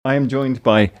I am joined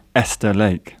by Esther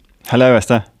Leick. Hello,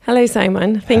 Esther. Hello,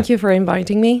 Simon. Thank you for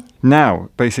inviting me. Now,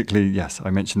 basically, yes,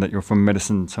 I mentioned that you're from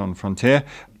Médecins Sans Frontières.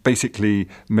 Basically,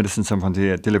 Médecins Sans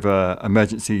Frontières deliver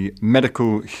emergency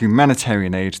medical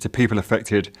humanitarian aid to people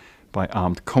affected by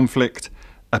armed conflict,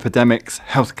 epidemics,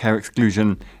 healthcare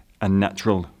exclusion, and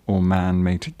natural or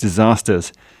man-made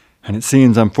disasters. And it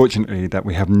seems, unfortunately, that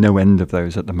we have no end of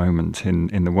those at the moment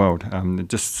in the world.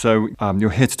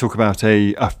 You're here to talk about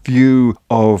a few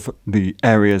of the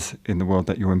areas in the world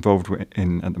that you're involved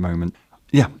in at the moment.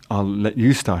 Yeah, I'll let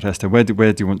you start, Esther. Where do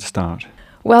you want to start?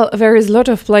 Well, there is a lot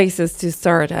of places to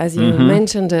start. As you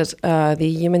mentioned it, the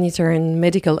humanitarian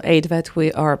medical aid that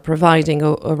we are providing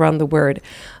around the world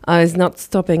is not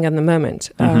stopping at the moment.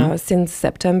 Since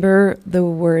September, the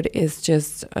world is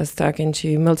just stuck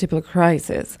into multiple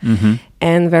crises.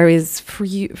 And there is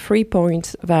three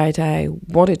points that I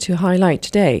wanted to highlight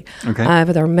today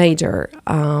that are major.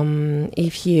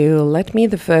 If you let me,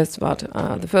 the first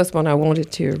one I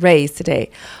wanted to raise today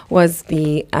was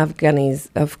the Afghanis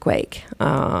earthquake.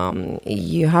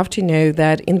 You have to know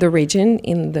that in the region,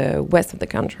 in the west of the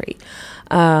country,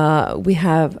 we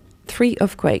have 3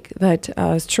 earthquakes that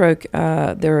struck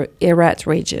the Herat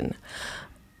region.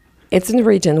 It's in the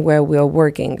region where we are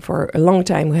working for a long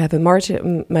time. We have a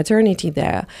maternity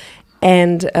there,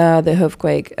 and the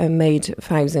earthquake made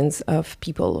thousands of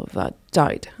people that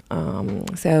died.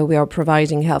 So we are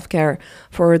providing healthcare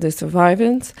for the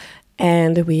survivors,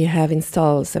 and we have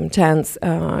installed some tents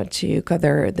to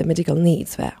cover the medical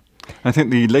needs there. I think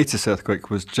the latest earthquake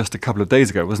was just a couple of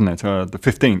days ago, wasn't it? The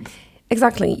 15th.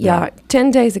 Exactly, yeah.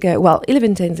 11 days ago,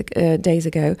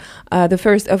 the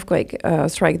first earthquake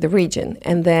struck the region.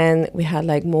 And then we had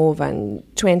like more than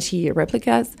 20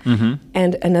 replicas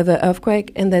and another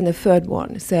earthquake and then a third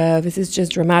one. So this is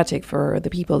just dramatic for the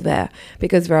people there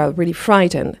because they are really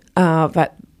frightened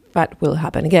that will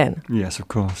happen again. Yes, of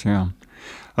course, yeah.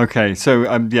 Okay, so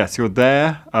yes, you're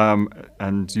there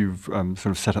and you've sort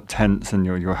of set up tents and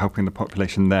you're helping the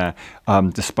population there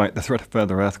despite the threat of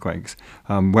further earthquakes.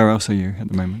 Where else are you at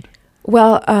the moment?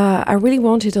 Well, I really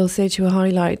wanted also to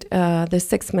highlight the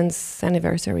 6 months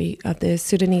anniversary of the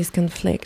Sudanese conflict.